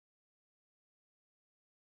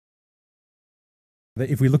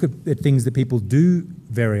If we look at things that people do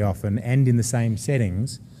very often and in the same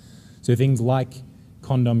settings, so things like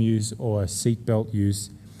condom use or seatbelt use,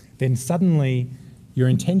 then suddenly your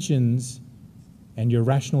intentions and your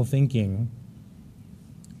rational thinking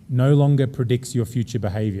no longer predicts your future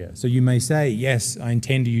behavior. So you may say, yes, I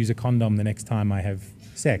intend to use a condom the next time I have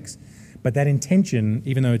sex, but that intention,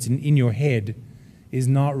 even though it's in your head, is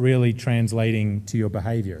not really translating to your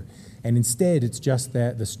behavior. And instead, it's just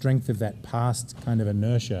that the strength of that past kind of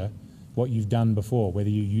inertia, what you've done before, whether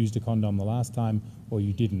you used a condom the last time or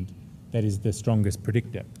you didn't, that is the strongest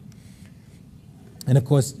predictor. And of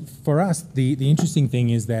course, for us, the interesting thing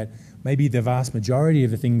is that maybe the vast majority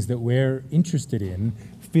of the things that we're interested in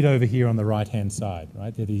fit over here on the right-hand side,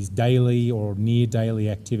 right? They're these daily or near daily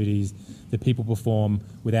activities that people perform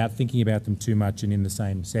without thinking about them too much and in the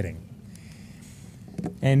same setting.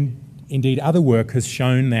 And indeed, other work has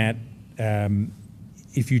shown that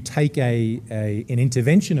if you take an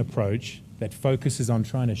intervention approach that focuses on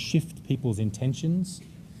trying to shift people's intentions,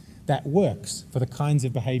 that works for the kinds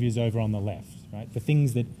of behaviours over on the left, right? For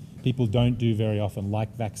things that people don't do very often,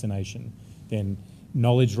 like vaccination, then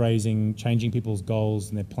knowledge raising, changing people's goals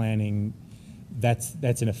and their planning, that's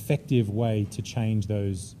an effective way to change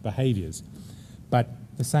those behaviours. But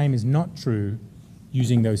the same is not true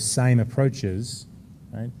using those same approaches,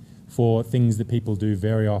 right, for things that people do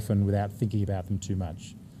very often without thinking about them too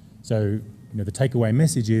much. So, the takeaway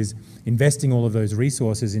message is investing all of those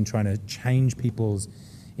resources in trying to change people's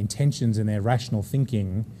intentions and their rational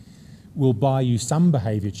thinking will buy you some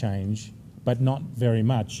behaviour change, but not very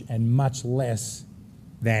much, and much less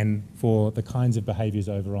than for the kinds of behaviours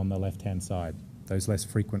over on the left-hand side, those less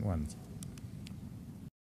frequent ones.